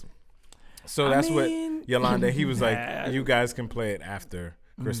anyways, so I that's mean- what Yolanda. He was Nah. like, you guys can play it after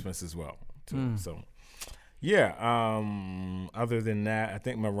Christmas as well. Too. So. Yeah. Other than that, I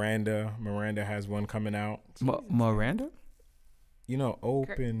think Miranda has one coming out. Miranda? You know,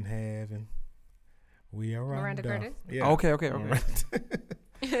 open heaven. We are Miranda under. Curtis? Yeah. Okay.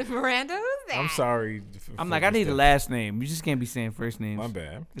 Miranda, who's that? I'm sorry. I'm like, I need a last name. You just can't be saying first names. My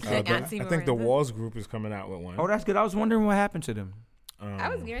bad. Like I Auntie think the Miranda. Walls Group is coming out with one. Oh, that's good. I was wondering what happened to them. I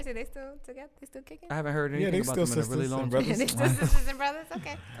was going to say they still together. They still kicking. I haven't heard anything Yeah, they about still them in a really sisters long and time. brothers. They still sisters and brothers.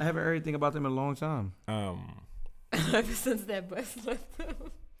 Okay. I haven't heard anything about them in a long time. Ever since that bus left them.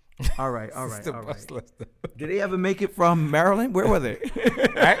 All right. Sister Bus Lester. Did they ever make it from Maryland? Where were they?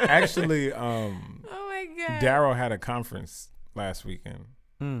 Actually, Oh my god. Daryl had a conference last weekend,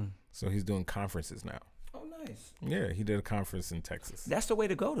 Mm. so he's doing conferences now. Oh, nice. Yeah, he did a conference in Texas. That's the way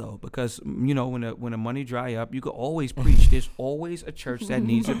to go, though, because you know when the money dry up, you could always preach. There's always a church that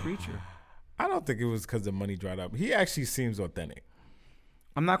needs a preacher. I don't think it was because the money dried up. He actually seems authentic.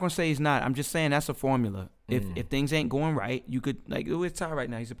 I'm not gonna say he's not. I'm just saying that's a formula. If things ain't going right, you could like with Ty right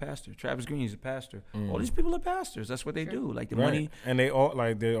now. He's a pastor. Travis Green, he's a pastor. All these people are pastors. That's what they do. Like the money, and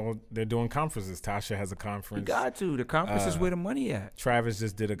they're doing conferences. Tasha has a conference. you got to. The conference is where the money at. Travis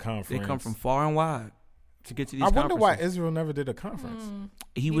just did a conference. They come from far and wide to get to these. I wonder why conferences. Israel never did a conference.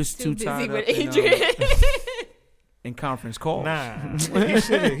 He was too busy tied with up in, Adrian. in conference calls. Nah, he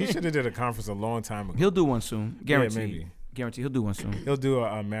should have did a conference a long time ago. He'll do one soon. Guarantee. maybe. Guarantee he'll do one soon. He'll do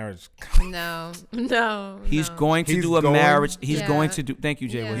a marriage. No. He's no. going to He's do a going- marriage. He's Yeah. going to do. Thank you,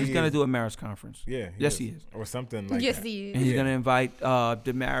 Jay. Yeah. He's He going to is. do a marriage conference. Yeah. Yes, he is. Or something like Yes, that. he And is. he's Yeah. going to invite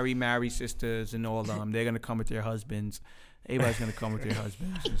the married sisters and all of them. They're going to come with their husbands. Everybody's going to come with their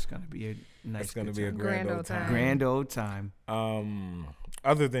husbands. It's going to be a nice. It's going to good be a time. grand old time. grand old time.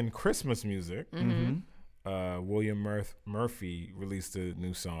 Other than Christmas music, Mm-hmm. William Murphy released a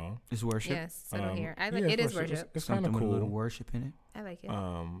new song. It's worship. Yes, settle here. I Yeah, like, it is worship. It's kind Something of with a little cool. worship in it. I like it.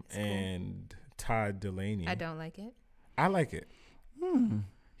 Um, It's cool. and Todd Delaney. I don't like it. I like it. Hmm.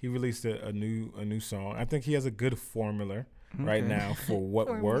 He released a new song. I think he has a good formula right Okay. now for what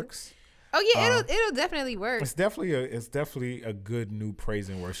Formula. works. Oh yeah, it'll definitely work. It's definitely a good new praise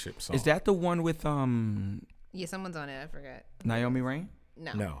and worship song. Is that the one with Yeah, someone's on it. I forgot. Naomi Rain.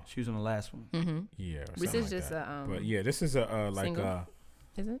 No. She was on the last one. Mm-hmm. Yeah. or This something is like just that. a But yeah, this is a like single?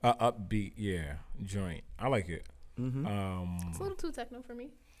 Is it? a upbeat joint. I like it. Mm-hmm. It's a little too techno for me.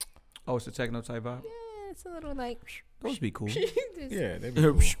 Oh, it's a techno type vibe. Yeah, it's a little like. Those be cool. Yeah, they be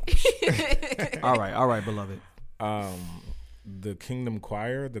cool. All right, beloved. The Kingdom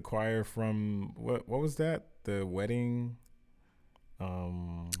Choir, the choir from what was that? The wedding.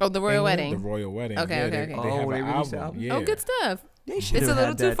 Oh, the Royal Wedding. The Royal Wedding. Okay, yeah, okay, they, okay. They have Oh, they an released the album. album? Yeah. Oh, good stuff. It's It's a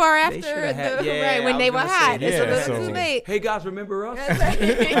little too far after yeah, when I they was were gonna say, hot. It's a yeah, little so- too late. Hey guys, remember us?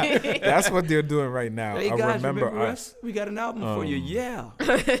 That's what they're doing right now. Hey I guys, remember us. We got an album for you. Yeah.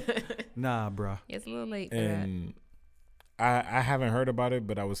 Nah, bruh. It's a little late for And I haven't heard about it,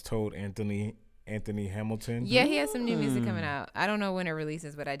 but I was told Anthony Hamilton. that. Yeah, he has some new music coming out. I don't know when it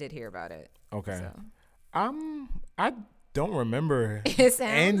releases, but I did hear about it. Okay. So. I don't remember It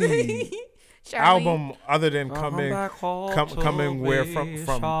sounds any Charlene. album other than coming where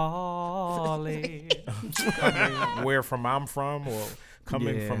from I'm from or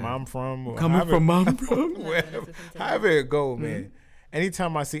coming from I'm from or however it go, man.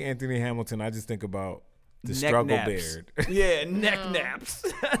 Anytime I see Anthony Hamilton, I just think about the Neck struggle naps. beard. Yeah, neck naps.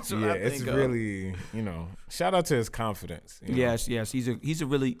 That's what Yeah, I think it's of. really, shout out to his confidence. you know? Yes. He's a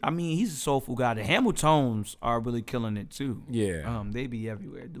really. I mean, he's a soulful guy. The Hamiltons are really killing it too. Yeah. They be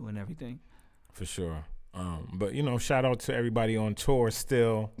everywhere doing everything. For sure. But shout out to everybody on tour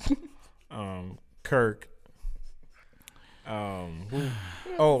still. Kirk.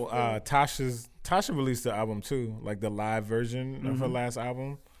 Tasha released the album too, like the live version of her last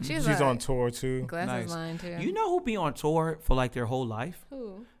album. She's on tour too. Glasses Nice. line too. You know who be on tour for like their whole life?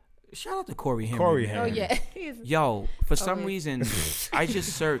 Who? Shout out to Corey Henry. Corey man. Oh Henry. yeah. Yo, for some yeah. reason, I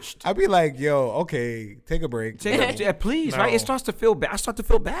just searched. I'd be like, yo, okay, take a break. Please, No. right? It starts to feel bad. I start to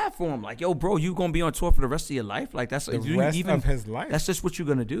feel bad for him. Like, yo, bro, you gonna be on tour for the rest of your life? Like, that's The you rest even, of his life. That's just what you're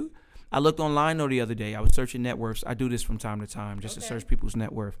gonna do. I looked online though the other day. I was searching net worths. I do this from time to time just to Okay. search people's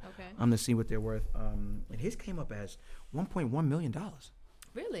net worth. Okay. To see what they're worth. And his came up as $1.1 million.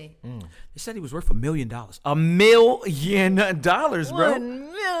 Really? They said he was worth $1 million. $1 million, bro.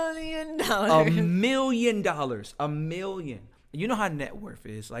 $1 million. $1 million. $1 million. You know how net worth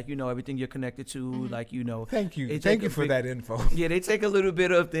is. Like, everything you're connected to. Like, Thank you. they Thank take you a for big- that info. Yeah, they take a little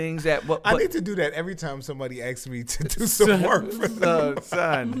bit of things that. But, I need to do that every time somebody asks me to do some work for them.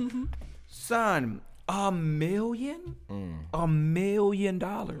 son, $1 million? $1 million.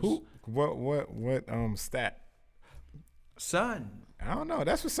 Who? What? Stat? Son. I don't know.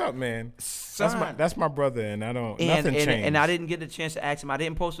 That's what's up, man. Son. That's my brother, and I don't. Nothing changed. And I didn't get a chance to ask him. I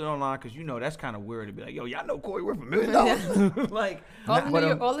didn't post it online because that's kind of weird to be like, yo, y'all know Corey worth $1 million. Like,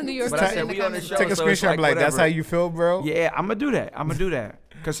 all the New York but I in said the we on the comments. show. Take a so it's screenshot. Like, that's whatever. how you feel, bro. Yeah, I'm gonna do that.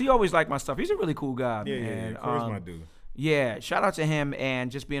 Because he always liked my stuff. He's a really cool guy. Yeah. man. Corey's my dude. Yeah, shout out to him and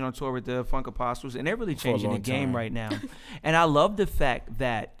just being on tour with the Funk Apostles, and they're really changing the long game time. right now. And I love the fact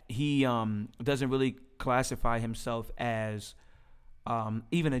that he doesn't really classify himself as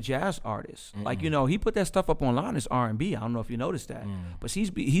even a jazz artist. Like, he put that stuff up online as R&B. I don't know if you noticed that, but he's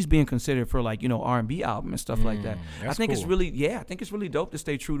being considered for like R&B album and stuff like that. I that's think it's cool. really dope to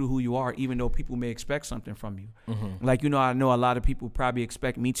stay true to who you are, even though people may expect something from you. Like, I know a lot of people probably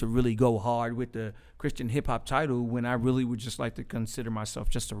expect me to really go hard with the Christian hip hop title when I really would just like to consider myself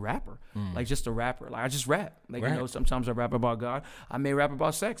just a rapper, like just a rapper. Like I just rap. Like Right. sometimes I rap about God. I may rap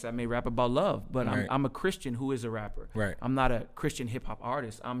about sex. I may rap about love. But Right. I'm a Christian who is a rapper. Right. I'm not a Christian hip hop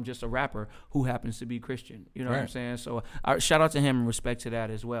artist. I'm just a rapper who happens to be Christian. You know what I'm Right. saying? So shout out to him and respect to that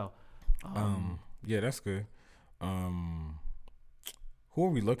as well. Yeah, that's good. Who are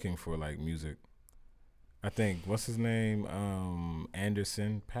we looking for? Like music. I think what's his name?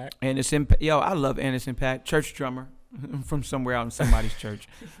 Anderson .Paak. I love Anderson .Paak, church drummer from somewhere out in somebody's church.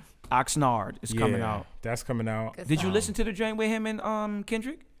 Oxnard is coming out. That's coming out. Good Did you listen to the joint with him and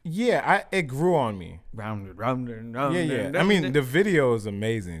Kendrick? Yeah, it grew on me. Round. Yeah. I mean, the video is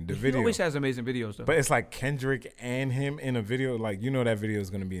amazing. The He video, always has amazing videos though. but it's like Kendrick and him in a video. Like that video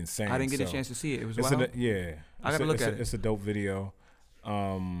is gonna be insane. I didn't get a so chance to see it. It was It's wild. I gotta look at it. It's a dope video.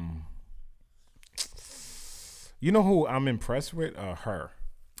 You know who I'm impressed with? Her.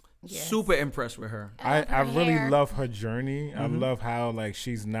 Yes. Super impressed with her. I really hair. love her journey. I love how like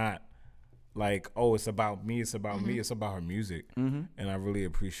she's not like, oh, it's about me. It's about me. It's about her music, and I really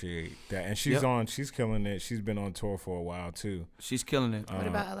appreciate that. And she's she's killing it. She's been on tour for a while too. She's killing it. What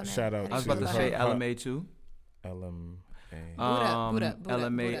about LMA? Shout out How do I was you about to feel say about LMA too. Buddha.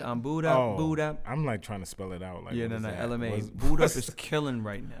 LMA, Oh, Buddha. I'm like trying to spell it out. Like, Yeah, what is no, that? LMA. Buddha is killing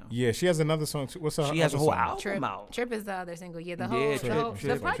right now. Yeah, she has another song too. What's her? She has a other whole song? album out. Trip is the other single. Yeah,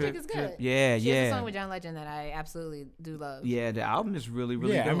 the project is good. Yeah, She has a song with John Legend that I absolutely do love. Yeah, the album is really,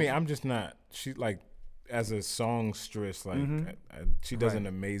 really Yeah, dope. I mean, I'm just not. She like as a songstress, like she doesn't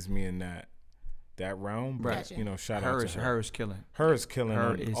amaze me in that realm. But Right. you know, shout out to her. Her is killing. Her is killing Her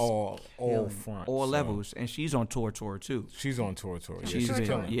on is all killing. fronts, all so levels, and she's on tour too. She's on tour. Yeah, She's she's been,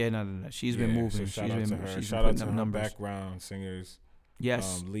 killing. yeah, no. She's been moving. So shout she's out been, to her. she's Shout been out putting to up her numbers. background singers.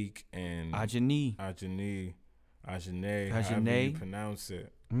 Yes, Leak and Ajani, however you pronounce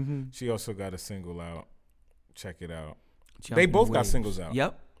it. Mm-hmm. She also got a single out. Check it out. Jumping They both got Waves. singles out.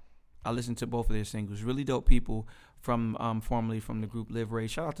 Yep, I listened to both of their singles. Really dope people from formerly from the group Live Ray.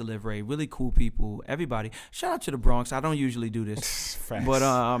 Shout out to Live Ray. Really cool people. Everybody. Shout out to the Bronx. I don't usually do this, Facts.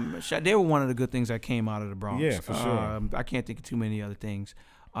 but they were one of the good things that came out of the Bronx. Yeah, for sure. I can't think of too many other things.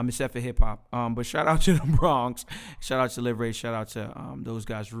 Except for hip hop. But shout out to the Bronx. Shout out to Live Ray. Shout out to those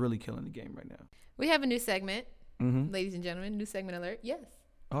guys really killing the game right now. We have a new segment, Mm-hmm. ladies and gentlemen. New segment alert. Yes,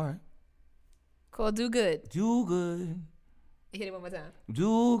 All right. called Do Good. Do good. Hit it one more time.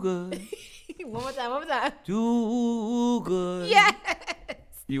 Do good. One more time. Do good. Yes.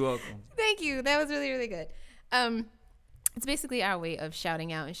 You're welcome. Thank you. That was really, really good. It's basically our way of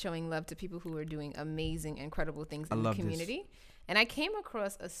shouting out and showing love to people who are doing amazing, incredible things in the community. And I came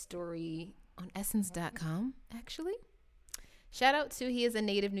across a story on Essence.com, actually. Shout out to, he is a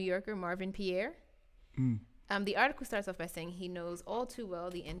native New Yorker, Marvin Pierre. The article starts off by saying he knows all too well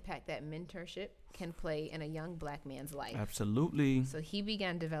the impact that mentorship can play in a young black man's life. Absolutely. So he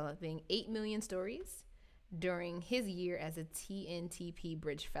began developing 8 Million Stories during his year as a TNTP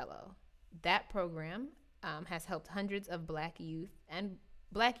Bridge Fellow. That program has helped hundreds of black youth and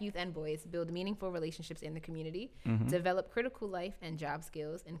boys build meaningful relationships in the community, develop critical life and job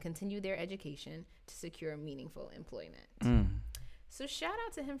skills, and continue their education to secure meaningful employment. So shout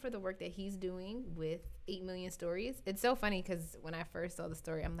out to him for the work that he's doing with 8 Million Stories. It's so funny because when I first saw the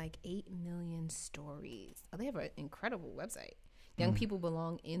story, I'm like, 8 Million Stories. Oh, they have an incredible website. Young people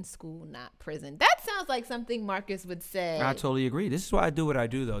belong in school, not prison. That sounds like something Marcus would say. I totally agree. This is why I do what I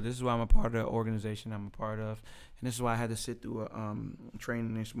do, though. This is why I'm a part of the organization I'm a part of. And this is why I had to sit through a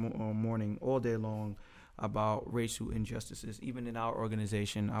training this morning all day long about racial injustices. Even in our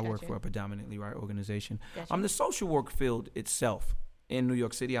organization, I work for a predominantly white organization. The social work field itself in New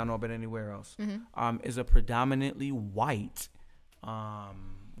York City, I don't know about anywhere else, is a predominantly white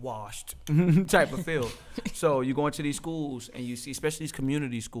washed type of field. So you go into these schools and you see, especially these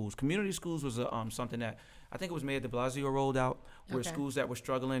community schools. Community schools was something that I think it was Mayor de Blasio rolled out, where schools that were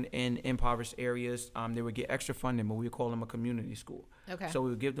struggling in impoverished areas, they would get extra funding, but we would call them a community school. Okay. So we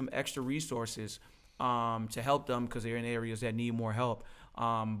would give them extra resources to help them because they're in areas that need more help.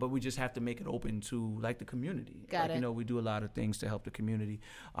 But we just have to make it open to like the community. Got it. You know, we do a lot of things to help the community.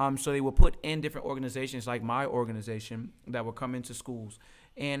 So they will put in different organizations like my organization that will come into schools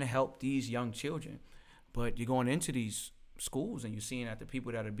and help these young children. But you're going into these schools and you're seeing that the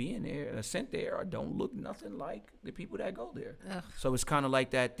people that are being there, are sent there, don't look nothing like the people that go there. Ugh. So it's kind of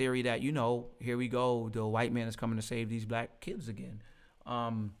like that theory that, you know, here we go, the white man is coming to save these black kids again.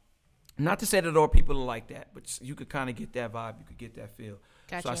 Not to say that all people are like that, but you could kind of get that vibe. You could get that feel.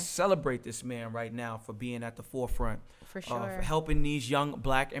 Gotcha. So I celebrate this man right now for being at the forefront of helping these young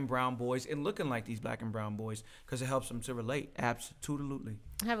black and brown boys and looking like these black and brown boys because it helps them to relate. Absolutely.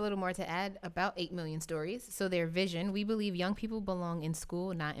 I have a little more to add about 8 Million Stories. So their vision, we believe young people belong in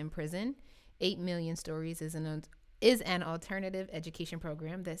school, not in prison. 8 Million Stories is an alternative education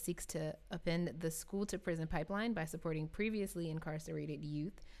program that seeks to upend the school to prison pipeline by supporting previously incarcerated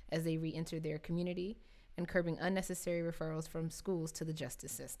youth as they re-enter their community and curbing unnecessary referrals from schools to the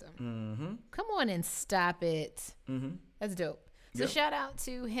justice system. Mm-hmm. Come on and stop it. Mm-hmm. That's dope. So shout out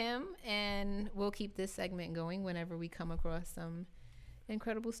to him, and we'll keep this segment going whenever we come across some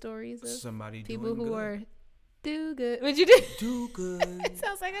incredible stories of people who are do good. What'd you do? Do good. It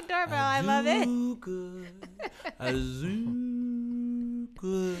sounds like a doorbell. I love it. Do good. I do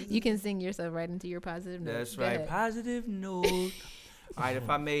good. You can sing yourself right into your positive note. That's right. Positive note. All right, if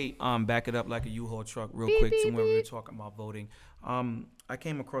I may back it up like a U-Haul truck real quick to when we were talking about voting. I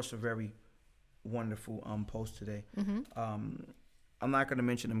came across a very wonderful post today. Mm-hmm. I'm not going to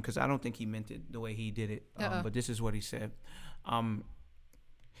mention him because I don't think he meant it the way he did it. But this is what he said.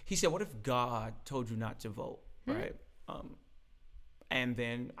 He said, what if God told you not to vote, right? And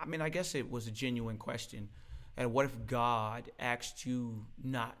then, I mean, I guess it was a genuine question. And what if God asked you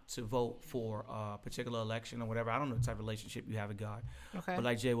not to vote for a particular election or whatever? I don't know the type of relationship you have with God. Okay. But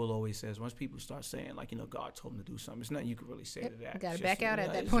like Jay Will always says, once people start saying, like, God told them to do something, it's nothing you can really say to that. You got It's to back just, out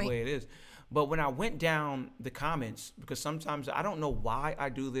at that it's point. the way it is. But when I went down the comments, because sometimes I don't know why I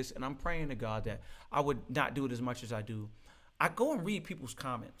do this, and I'm praying to God that I would not do it as much as I do. I go and read people's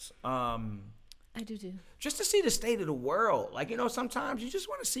comments. I do too. Just to see the state of the world. Like, sometimes you just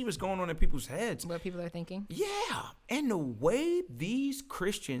want to see what's going on in people's heads. What people are thinking. Yeah. And the way these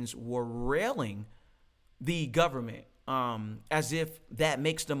Christians were railing the government, as if that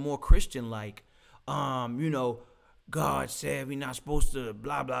makes them more Christian-like. God said we're not supposed to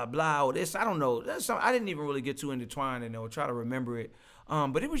blah, blah, blah, or this. I don't know. I didn't even really get too intertwined in it or try to remember it.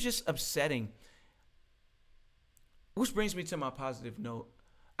 But it was just upsetting. Which brings me to my positive note.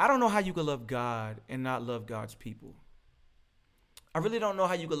 I don't know how you could love God and not love God's people. I really don't know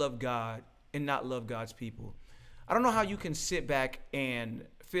how you could love God and not love God's people. I don't know how you can sit back and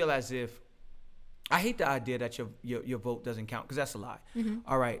feel as if, I hate the idea that your vote doesn't count, because that's a lie. Mm-hmm.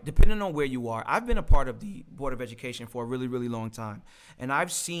 All right, depending on where you are. I've been a part of the Board of Education for a really, really long time, and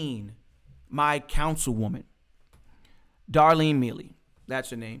I've seen my councilwoman, Darlene Mealy,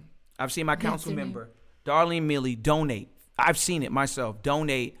 that's her name. I've seen my council member, Darlene Mealy, donate. I've seen it myself,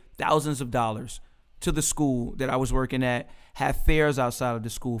 donate thousands of dollars to the school that I was working at, have fairs outside of the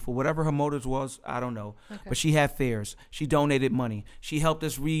school. For whatever her motives was, I don't know. Okay. But she had fairs. She donated money. She helped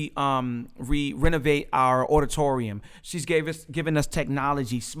us renovate our auditorium. She's given us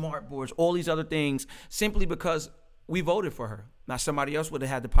technology, smart boards, all these other things, simply because we voted for her. Now, somebody else would have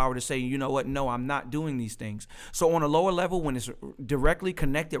had the power to say, you know what? No, I'm not doing these things. So on a lower level, when it's directly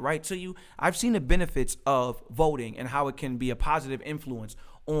connected right to you, I've seen the benefits of voting and how it can be a positive influence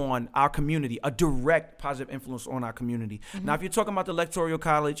on our community, a direct positive influence on our community. Mm-hmm. Now, if you're talking about the Electoral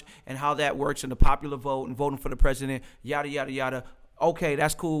College and how that works and the popular vote and voting for the president, yada, yada, yada, okay,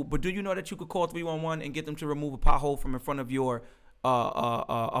 that's cool. But do you know that you could call 311 and get them to remove a pothole from in front of your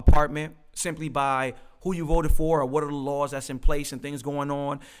apartment simply by who you voted for or what are the laws that's in place and things going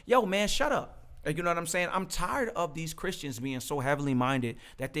on? Yo, man, shut up. You know what I'm saying? I'm tired of these Christians being so heavily minded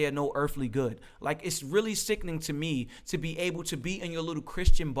that they are no earthly good. Like, it's really sickening to me to be able to be in your little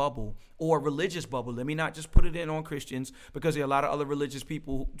Christian bubble or religious bubble. Let me not just put it in on Christians, because there are a lot of other religious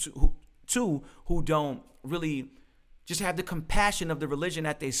people who don't really just have the compassion of the religion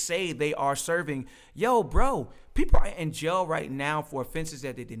that they say they are serving. Yo, bro, people are in jail right now for offenses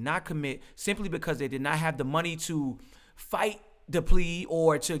that they did not commit simply because they did not have the money to fight the plea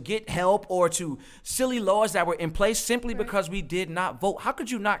or to get help or to silly laws that were in place simply because we did not vote. How could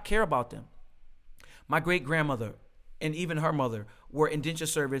you not care about them? My great-grandmother and even her mother were indentured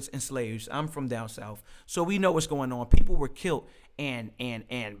servants and slaves. I'm from down south, so we know what's going on. People were killed and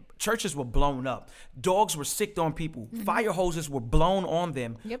churches were blown up. Dogs were sicked on people. Mm-hmm. Fire hoses were blown on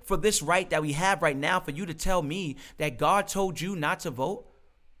them for this right that we have right now. For you to tell me that God told you not to vote,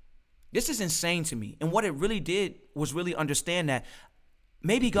 this is insane to me. And what it really did was really understand that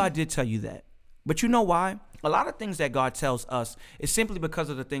maybe God did tell you that. But you know why? A lot of things that God tells us is simply because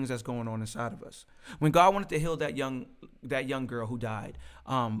of the things that's going on inside of us. When God wanted to heal that young girl who died,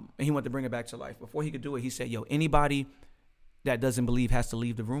 and he wanted to bring her back to life, before he could do it, he said, yo, anybody that doesn't believe has to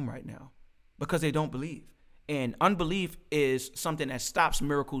leave the room right now, because they don't believe. And unbelief is something that stops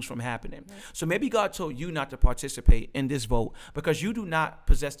miracles from happening. Right. So maybe God told you not to participate in this vote because you do not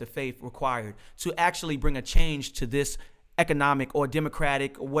possess the faith required to actually bring a change to this economic or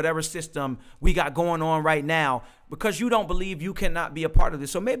democratic or whatever system we got going on right now, because you don't believe you cannot be a part of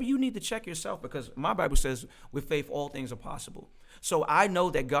this. So maybe you need to check yourself, because my Bible says with faith all things are possible. So I know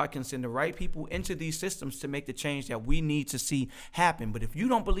that God can send the right people into these systems to make the change that we need to see happen. But if you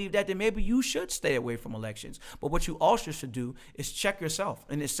don't believe that, then maybe you should stay away from elections. But what you also should do is check yourself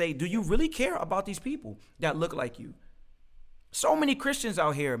and say, do you really care about these people that look like you? So many Christians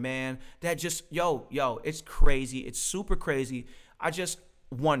out here, man, that just, yo, it's crazy. It's super crazy. I just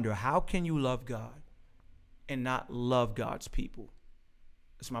wonder, how can you love God and not love God's people?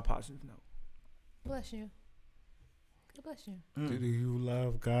 It's my positive note. Bless you. God bless you. Do you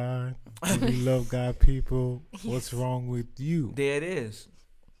love God? Do you love God people? What's wrong with you? There it is.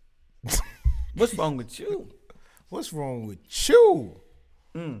 What's wrong with you? What's wrong with you?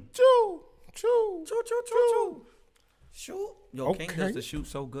 Choo. Shoot. Yo, Okay. King does the shoot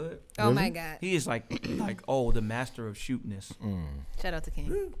so good. Oh, really? My God. He is like the master of shootness. Shout out to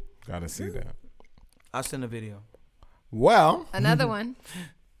King. Gotta see that. I'll send a video. Well, another one.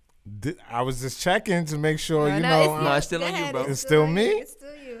 I was just checking to make sure, it's still on you, bro. It's still me? It's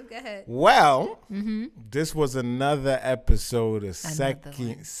still you. Go ahead. Well, this was another episode of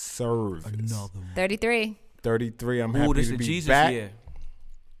Second Service. 33. 33. I'm Ooh, happy this to is be Jesus back. year.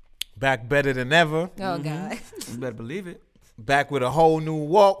 Back better than ever. Oh God. You better believe it. Back with a whole new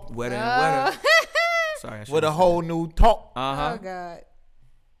walk. Wetter and wetter. Sorry, I With should've a said whole new talk. that. Uh-huh. Oh God.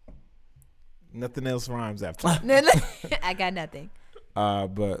 Nothing else rhymes after that. No, no. I got nothing.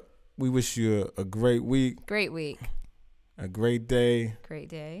 But we wish you a great week, Great week. a great day, Great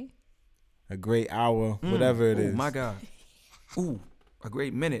day. a great hour, whatever it is. Oh, my God. Ooh, a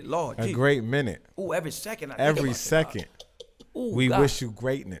great minute. Lord, A gee. great minute. Ooh, every second. Every second. Ooh, We God. wish you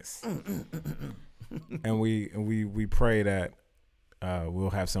greatness. And we pray that we'll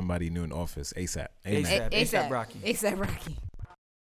have somebody new in office ASAP. Amen. ASAP. ASAP Rocky. ASAP Rocky.